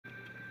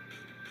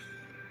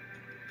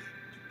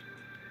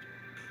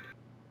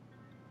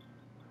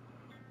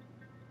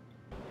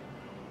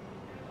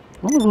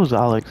What level is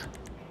Alex?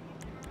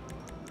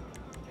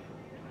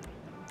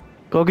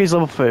 Gogi's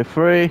level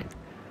 33.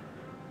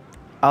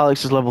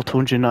 Alex is level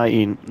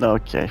 219.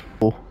 Okay.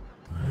 Oh.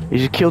 He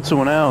just killed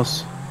someone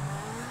else.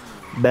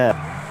 Bet.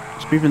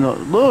 Speaking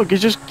of, look,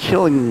 he's just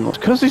killing.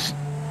 Because he's.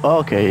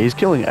 Okay, he's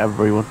killing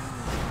everyone.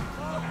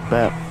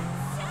 Bet.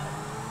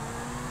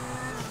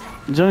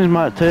 He's on his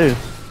mark too.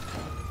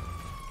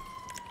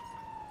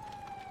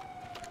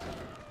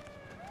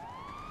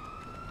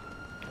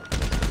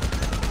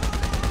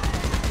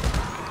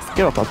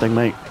 Get off that thing,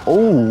 mate.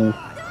 Oh!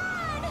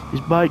 His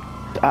bike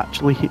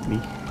actually hit me.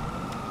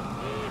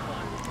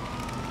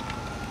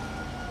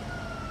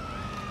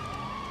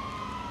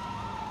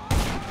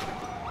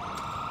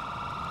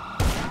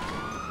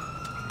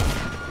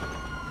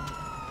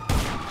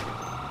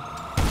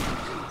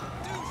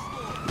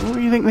 What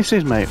do you think this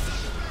is, mate?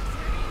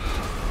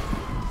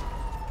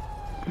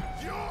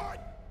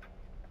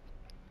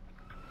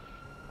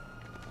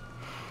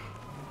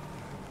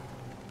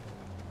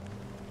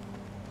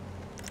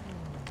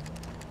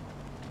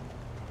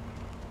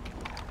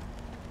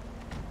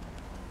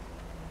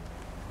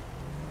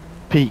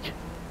 Peek.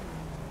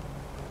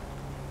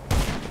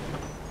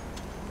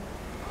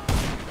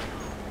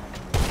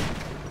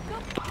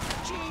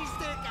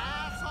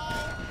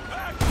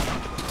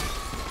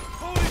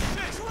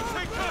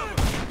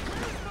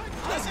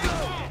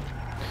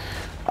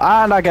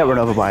 And I get rid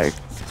of a bike.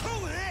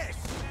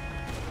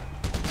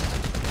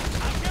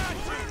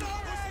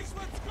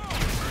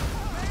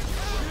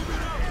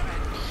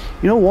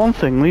 You know one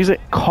thing, these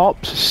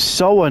cops are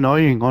so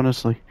annoying,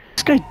 honestly.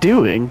 What's this guy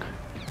doing?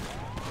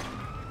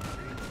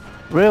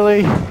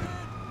 Really?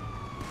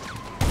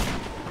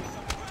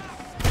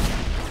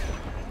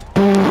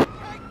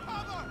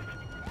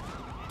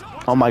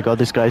 Oh my god,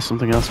 this guy is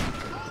something else.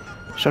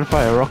 Trying to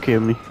fire a rocket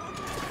at me.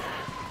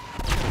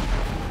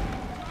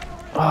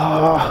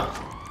 Ah.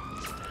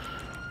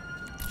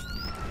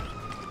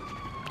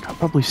 I'll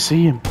probably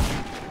see him.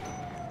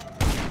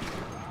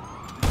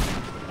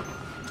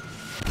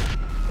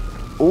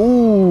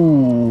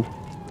 Ooh,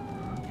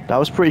 that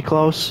was pretty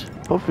close.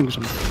 Both things.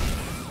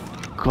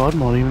 God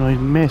mode, even though he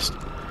missed.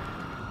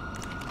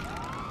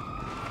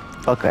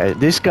 Okay,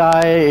 this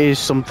guy is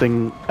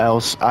something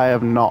else. I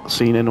have not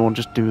seen anyone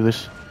just do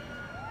this.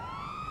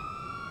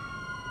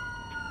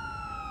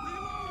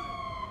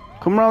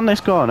 Come around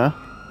this corner.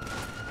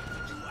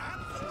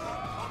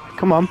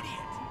 Come on.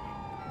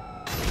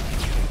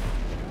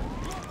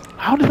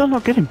 How did I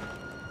not get him?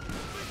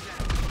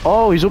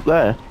 Oh, he's up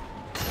there.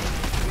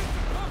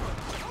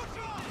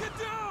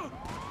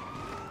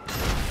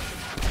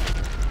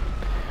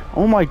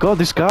 Oh my god,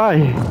 this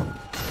guy.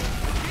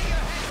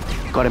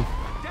 Got him.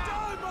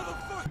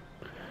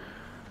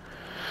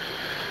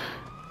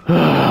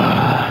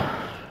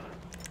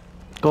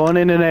 Go on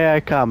in an AI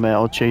car, mate.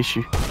 I'll chase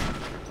you.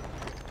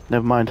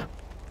 Never mind.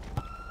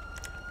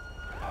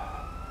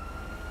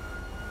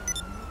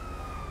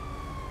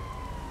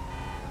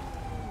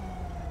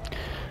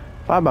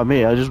 Fine by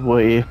me, I just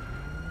wait here.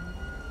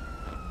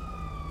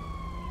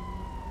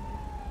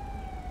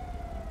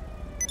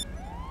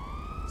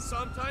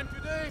 Sometime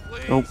today,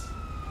 please. Oh,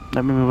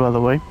 let me move out of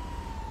the way.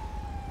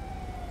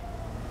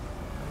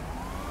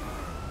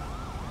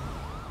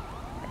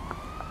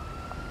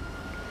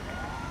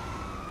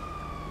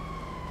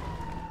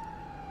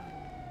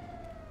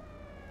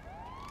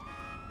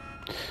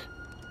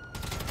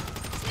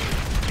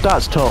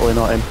 That's totally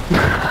not him.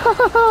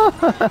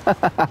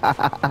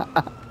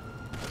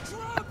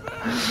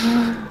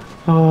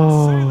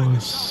 Oh,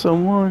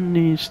 someone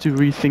needs to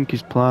rethink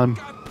his plan.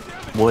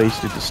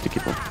 Wasted the sticky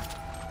bomb.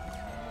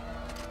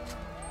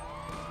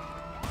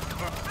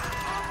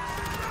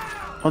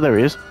 Oh, there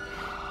he is.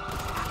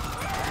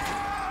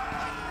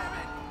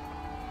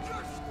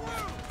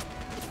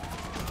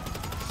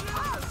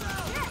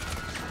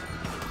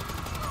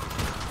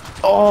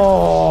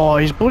 Oh,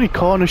 he's bloody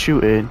corner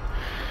shooting.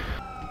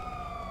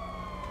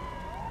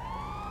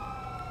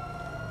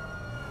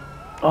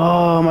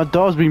 Oh, my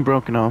door's been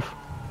broken off.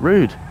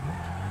 Rude.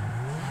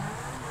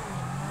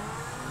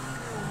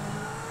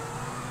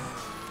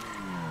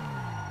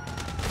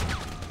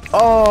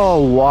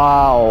 Oh,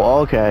 wow.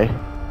 Okay.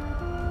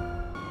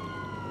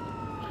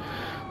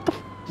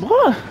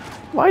 What?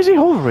 Why is he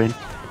hovering?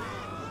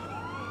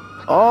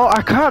 Oh,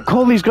 I can't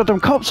call these goddamn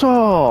cops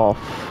off.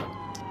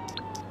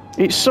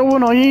 It's so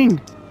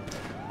annoying.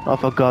 Oh,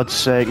 for God's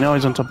sake. Now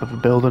he's on top of a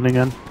building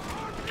again.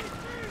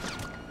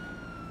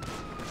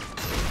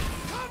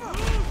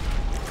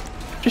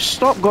 Just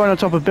stop going on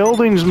top of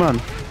buildings, man.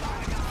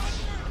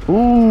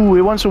 Ooh,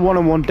 he wants a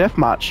one-on-one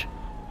deathmatch.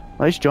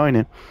 Let's join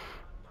him.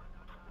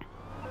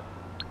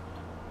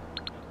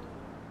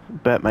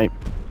 Bet, mate.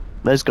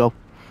 Let's go.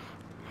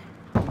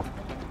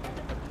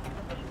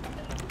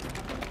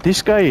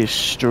 This guy is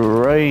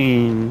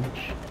strange.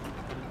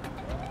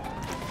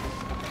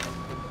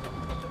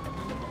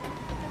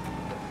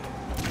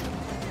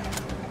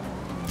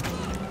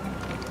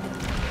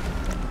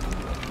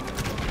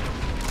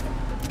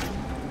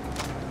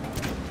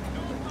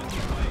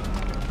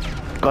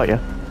 Got ya.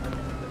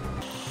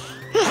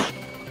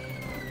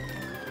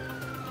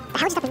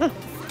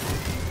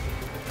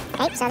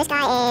 So this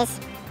guy is...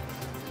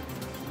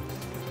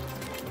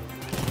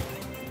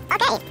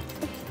 Okay!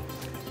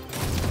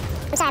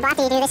 I'm sorry, but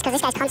after you do this, because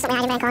this guy's constantly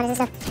hiding behind corners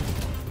and stuff.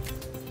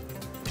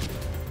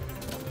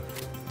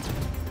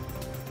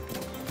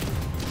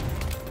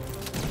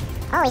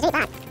 Oh, he's eating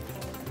that.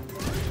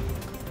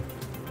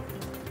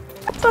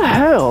 What the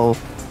hell?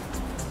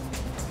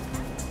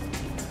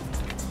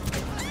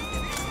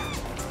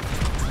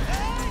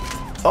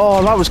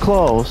 Oh, that was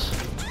close.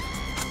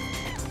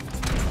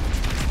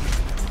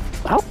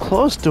 How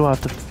close do I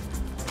have to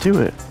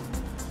do it?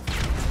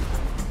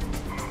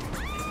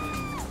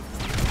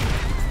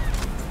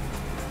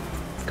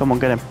 Come on,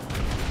 get him.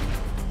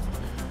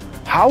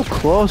 How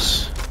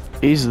close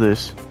is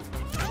this?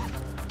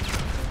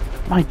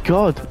 My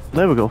god,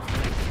 there we go.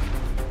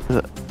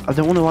 I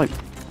don't want to like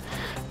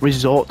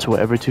resort to it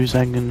every 2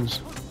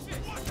 seconds.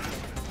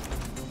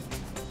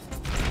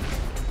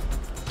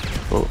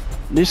 But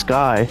this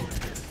guy,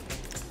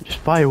 just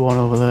fire one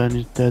over there and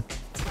he's dead.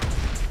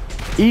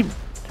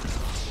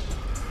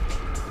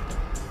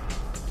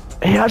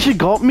 He actually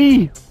got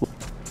me!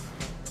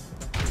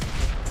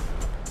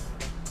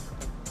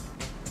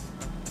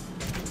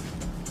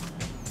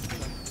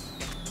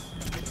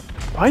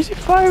 Why is he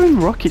firing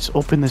rockets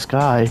up in the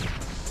sky?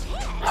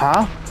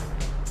 Huh?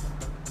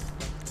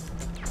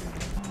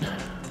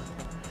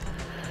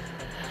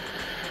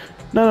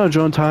 No,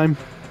 drone time.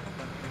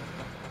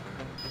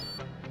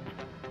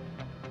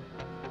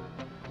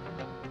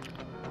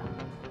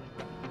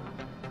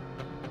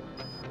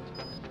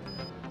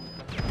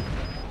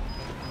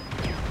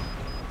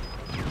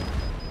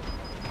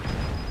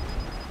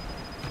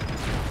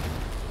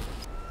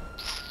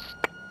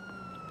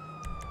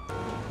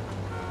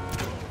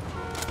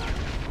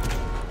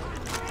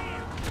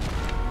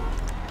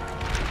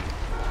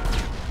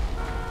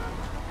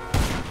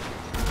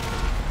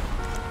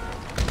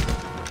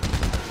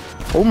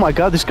 Oh my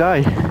god, this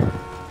guy.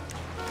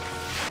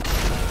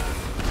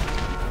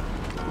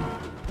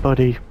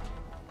 Buddy.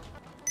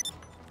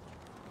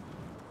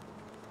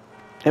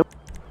 Yep.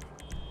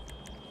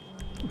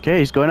 Okay,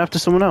 he's going after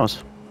someone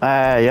else.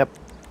 Yep.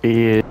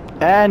 He is.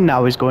 And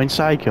now he's going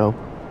psycho.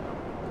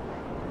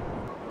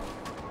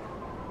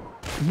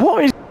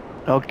 What is...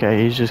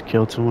 Okay, he's just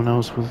killed someone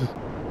else with...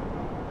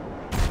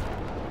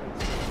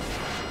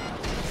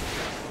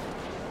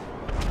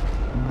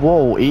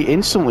 Whoa, he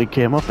instantly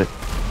came up it.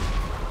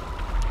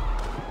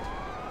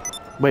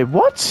 Wait,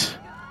 what?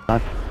 Oh.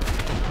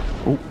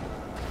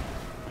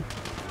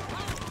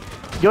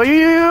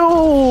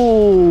 Yo!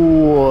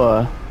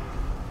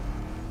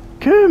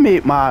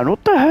 Kermit, man,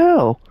 what the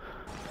hell?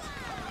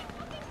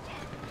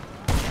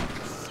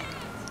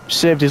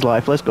 Saved his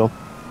life, let's go.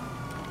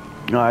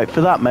 Alright,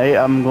 for that, mate,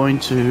 I'm going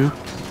to...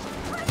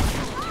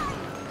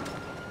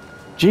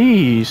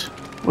 Jeez.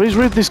 What is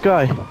with this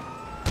guy?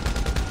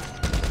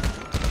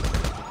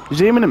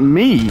 He's aiming at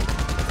me.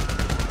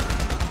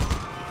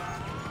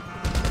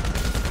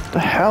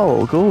 What the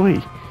hell? Go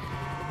away.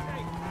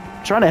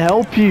 I'm trying to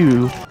help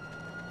you.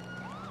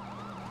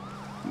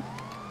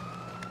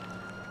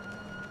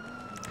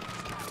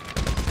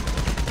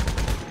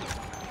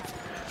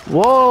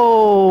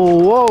 Whoa!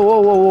 Whoa,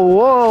 whoa, whoa, whoa,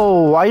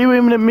 whoa! Why are you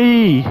aiming at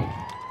me?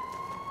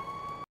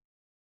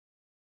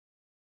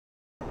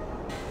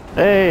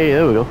 Hey,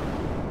 there we go.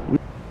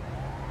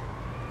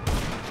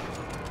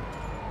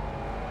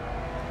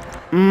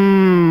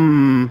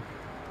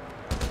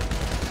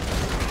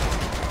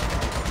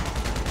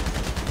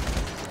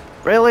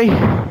 Really?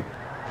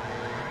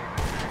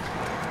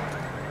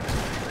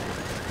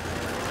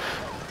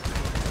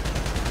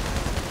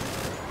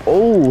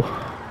 Oh.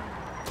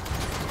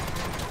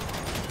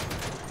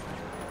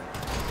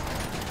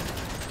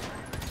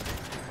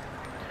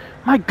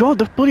 My god,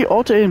 the bloody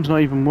auto aim's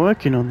not even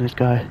working on this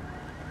guy.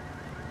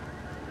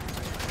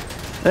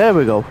 There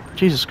we go.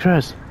 Jesus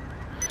Christ.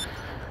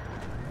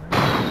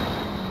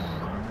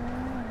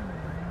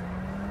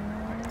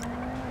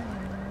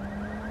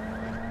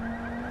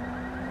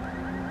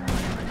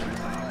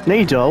 No,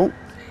 you don't.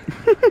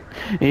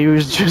 He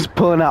was just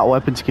pulling out a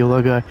weapon to kill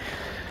that guy.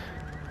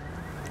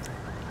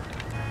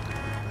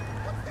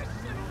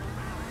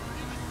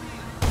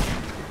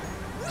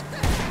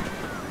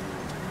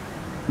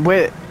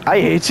 Wait, I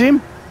hit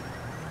him?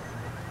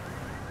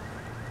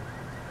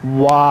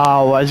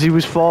 Wow, as he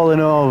was falling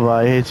over,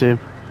 I hit him.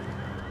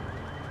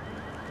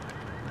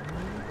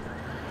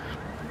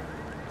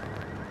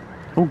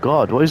 Oh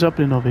god, what is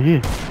happening over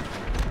here?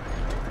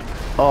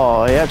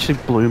 Oh, he actually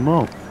blew him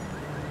up.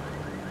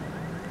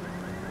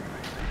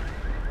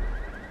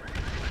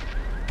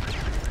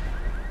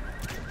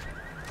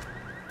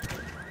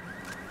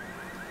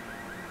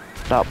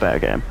 Not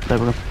bad game. There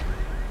we go.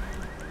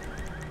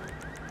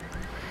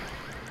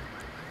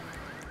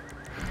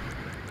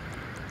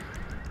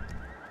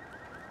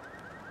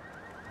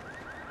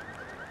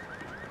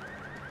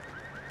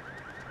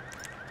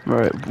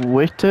 Right,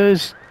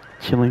 waiters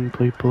killing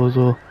people as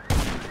well.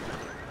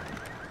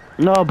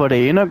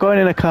 Nobody, you're not going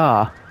in a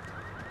car.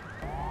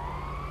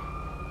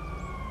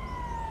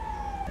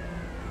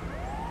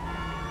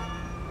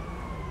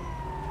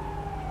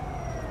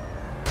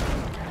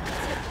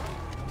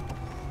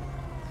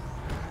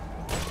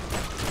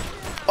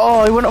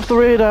 Oh, he went off the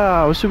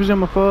radar. I was too busy on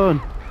my phone.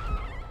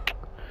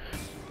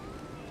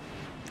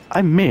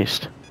 I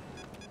missed.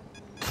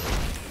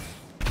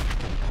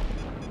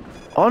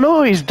 Oh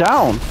no, he's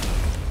down.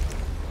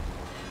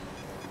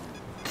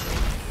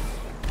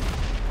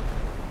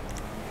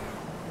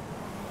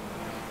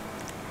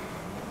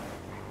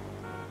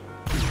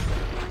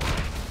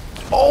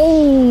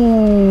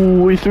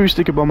 Oh, he threw a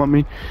sticker bomb at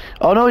me.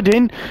 Oh no, he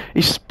didn't.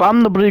 He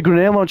spammed the bloody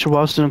grenade launcher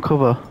whilst in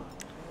cover.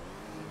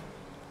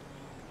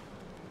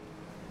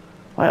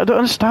 I don't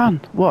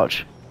understand.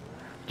 Watch.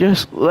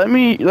 Just let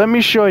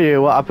me show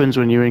you what happens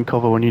when you're in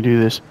cover when you do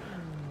this.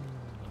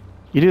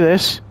 You do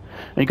this,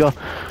 and you go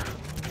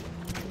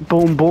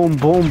boom, boom,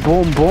 boom,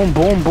 boom, boom,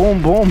 boom,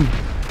 boom, boom.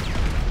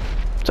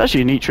 It's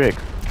actually a neat trick.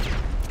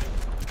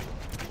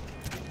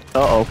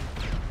 Uh oh.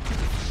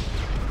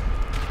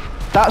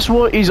 That's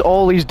what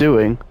all he's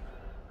doing.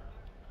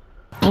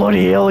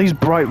 Bloody hell, he's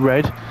bright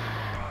red.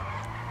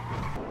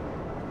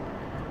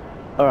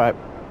 Alright.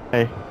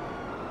 Hey.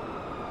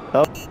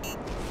 Oh.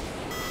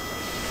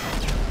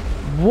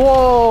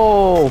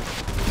 Whoa!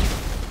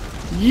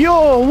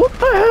 Yo, what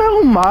the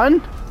hell,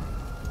 man?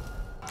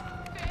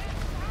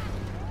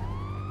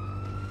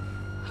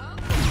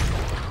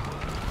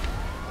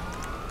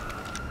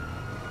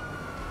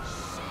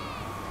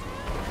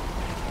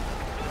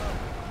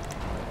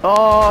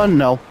 Oh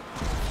no.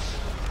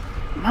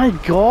 My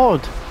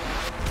god.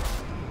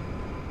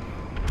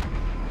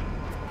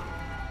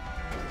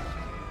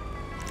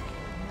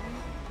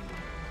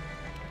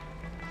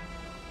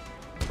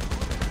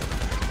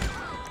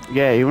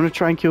 Yeah, you wanna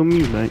try and kill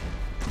me, mate?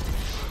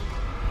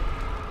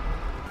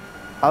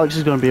 Alex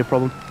is gonna be a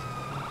problem.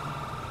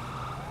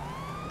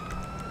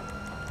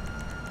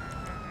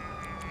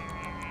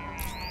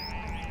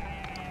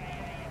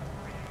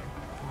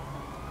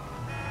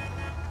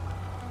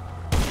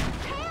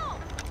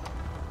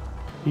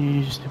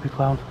 You stupid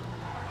clown.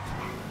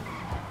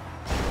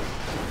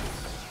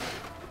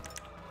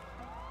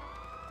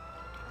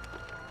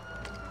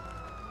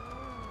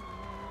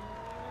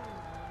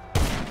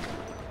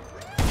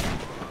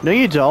 No,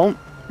 you don't.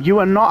 You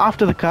are not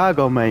after the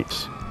cargo,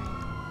 mates.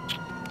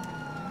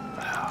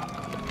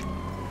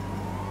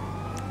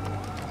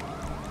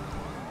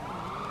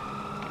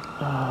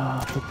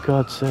 Ah, for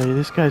God's sake,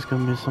 this guy's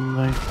gonna be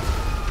something.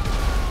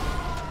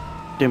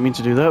 Didn't mean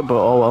to do that,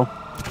 but oh well.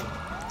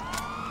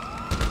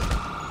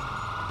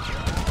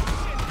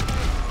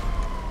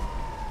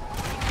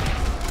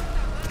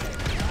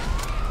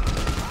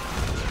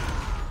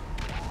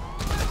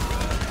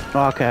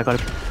 Oh, okay, I got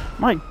him.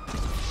 Mike,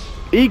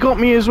 he got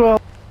me as well.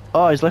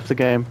 Oh, he's left the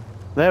game.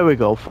 There we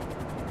go.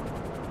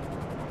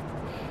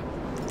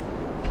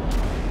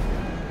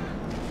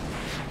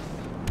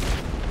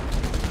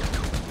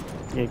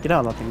 Yeah, get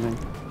out of that thing, man.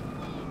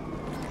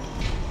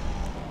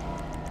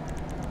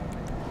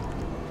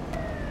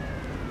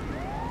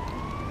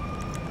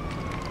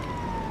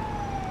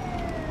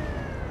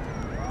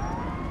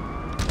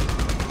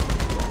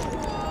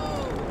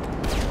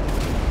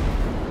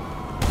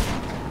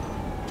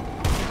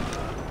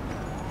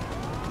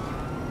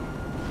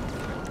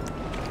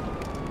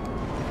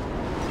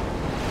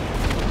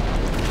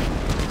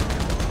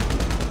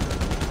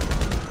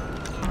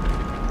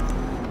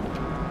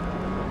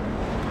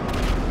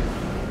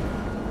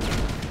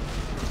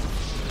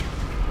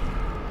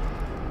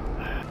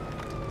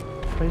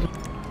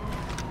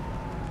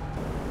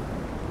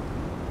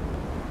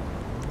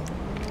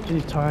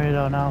 He's tired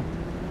out now.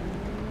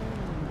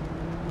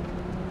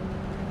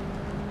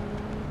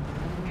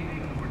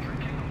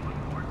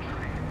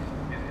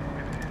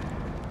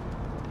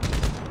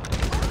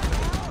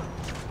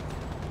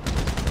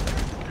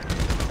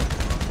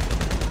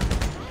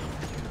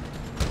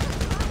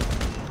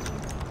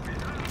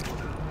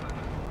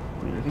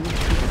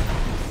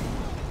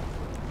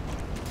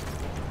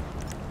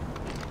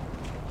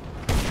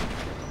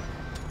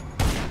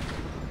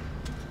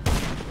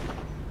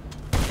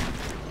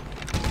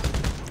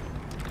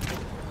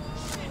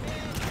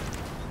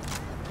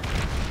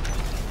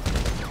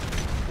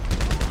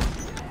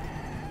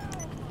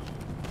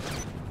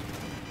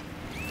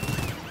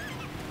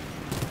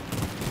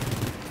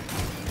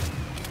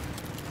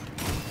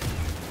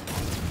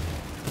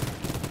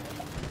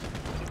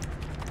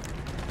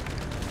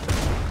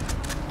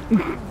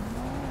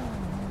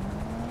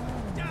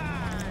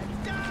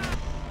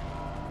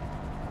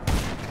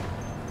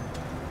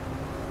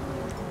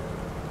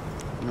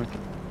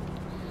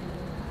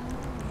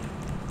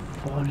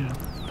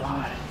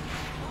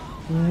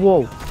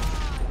 Whoa!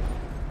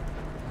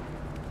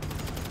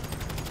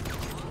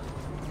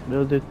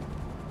 Build it.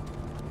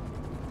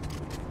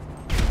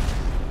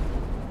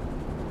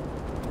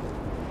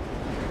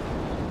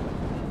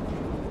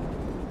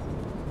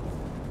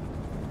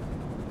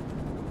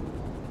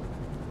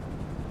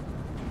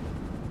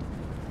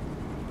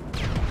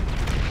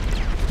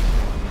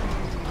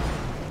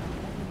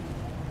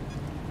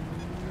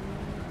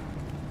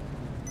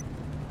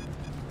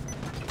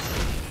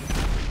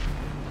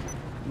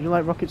 You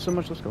like rockets so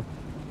much? Let's go.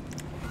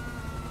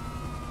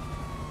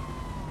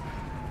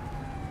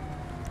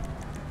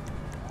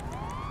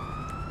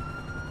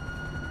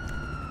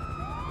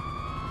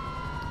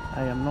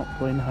 I am not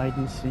playing hide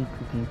and seek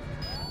with you.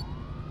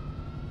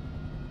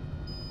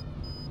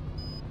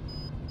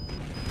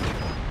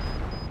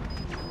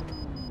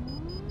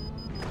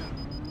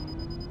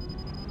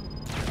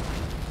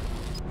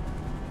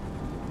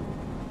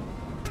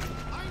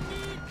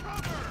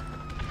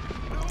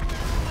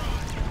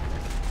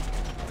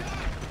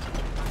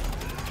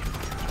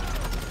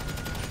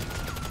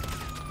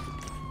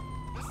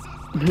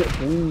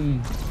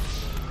 Boom.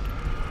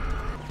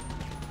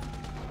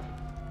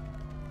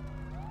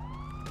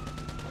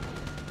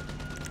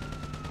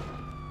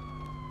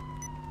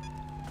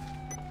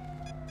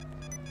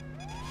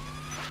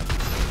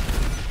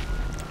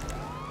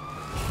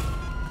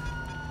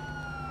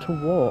 To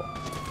what?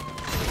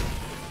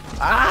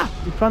 Ah!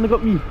 You finally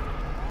got me!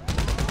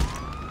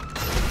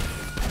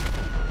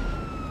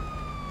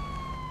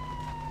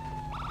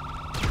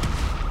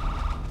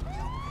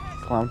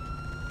 Clown.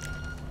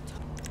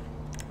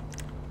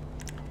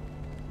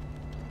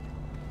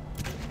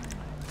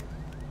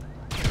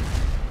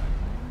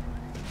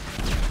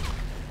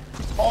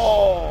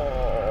 Oh!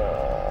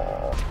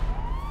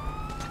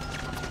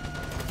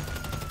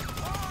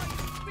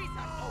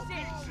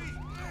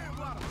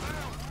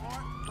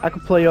 I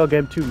could play your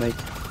game too, mate.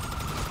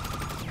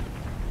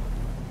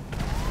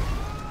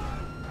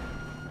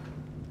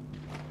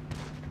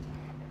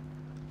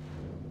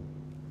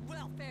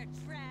 Welfare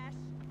trash.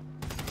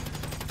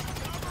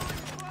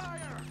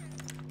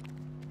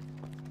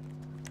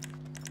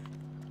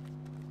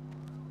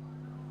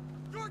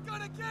 You're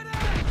gonna get it.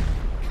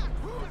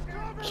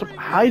 Stop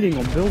hiding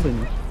on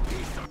buildings.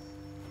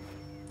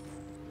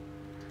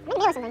 I'm in the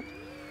middle of something.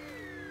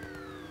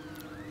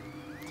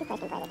 Two players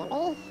can play this game,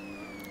 baby.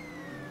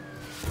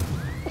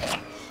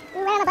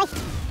 Ooh, right on the bike.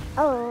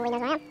 Oh, he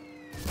knows where I am.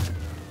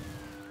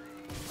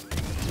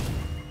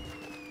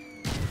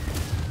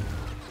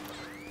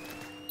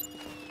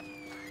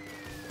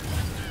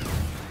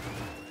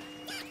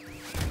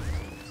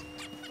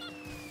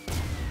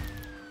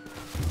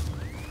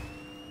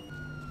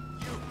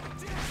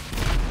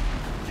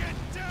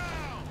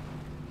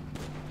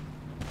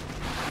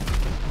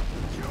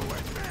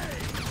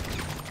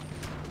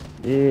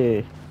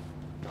 Yeah.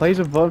 Players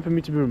have voted for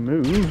me to be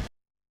removed.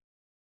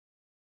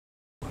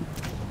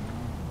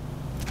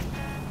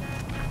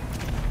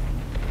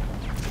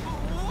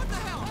 What the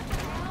hell?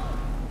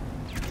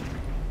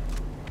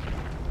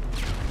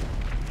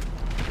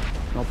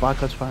 No,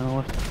 Barcode's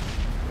finally.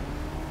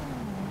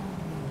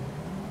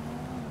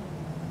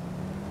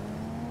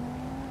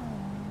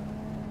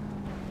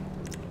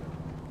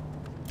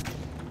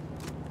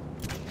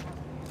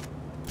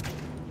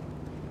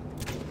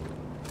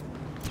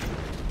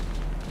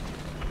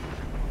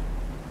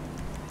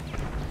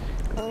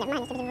 Never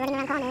mind, it's gonna be running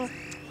around corners.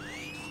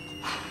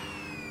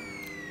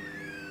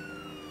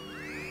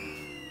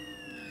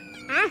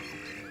 Ah!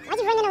 Why'd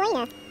you run in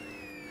Elena?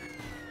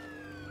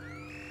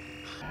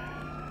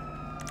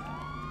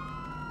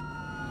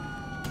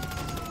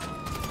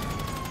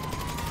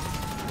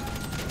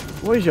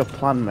 What is your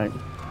plan, mate?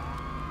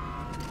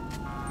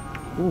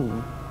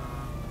 Ooh.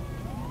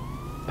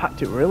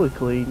 Packed it really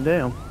clean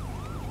down.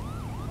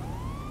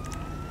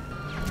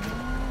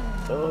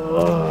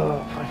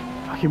 Ugh,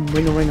 I fucking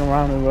ring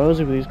around a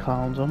rosy with these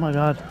clowns, oh my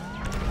god.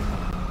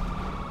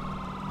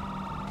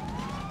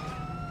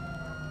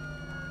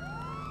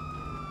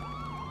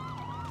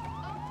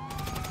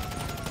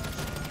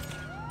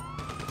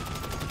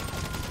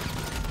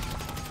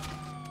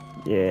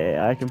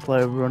 Yeah, I can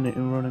play running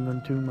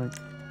gun too, mate.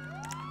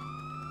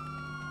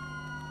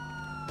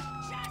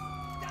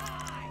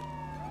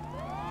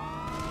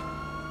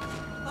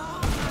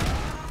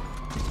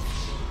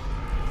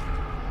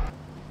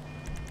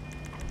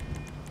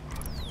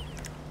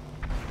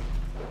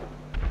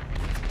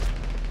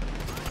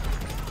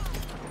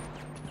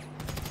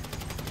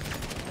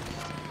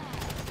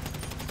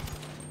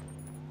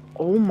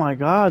 Oh my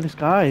god, this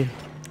guy.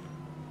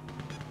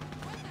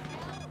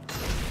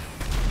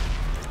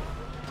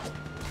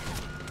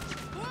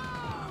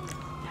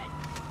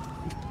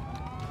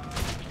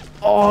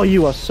 Oh,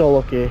 you are so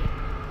lucky.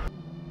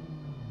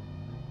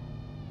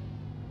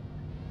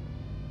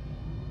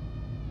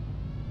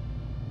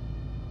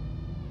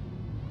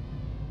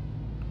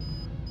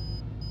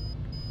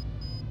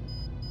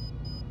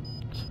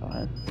 It's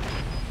fine.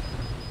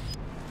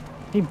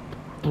 He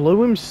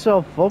blew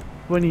himself up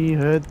when he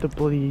heard the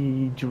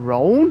bloody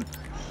drone?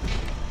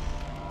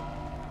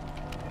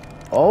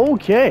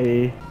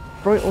 Okay.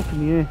 Right up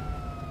in the air.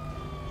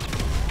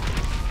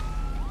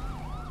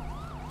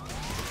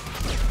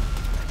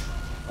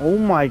 Oh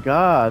my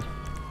god.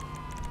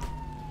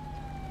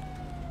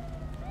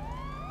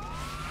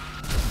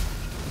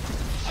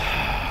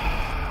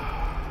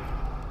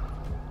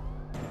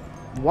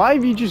 Why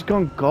have you just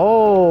gone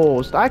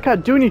ghost? I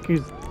can't do anything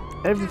because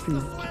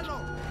everything.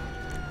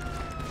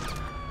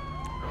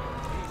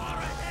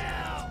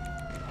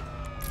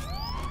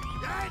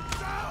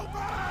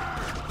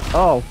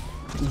 Oh,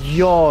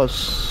 you're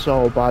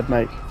so bad,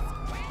 mate.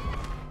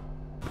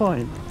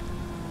 Fine.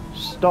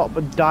 Stop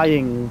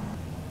dying.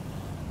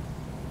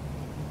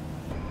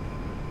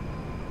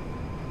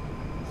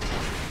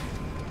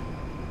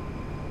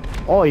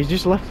 Oh, he's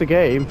just left the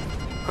game.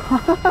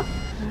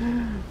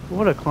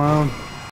 What a clown.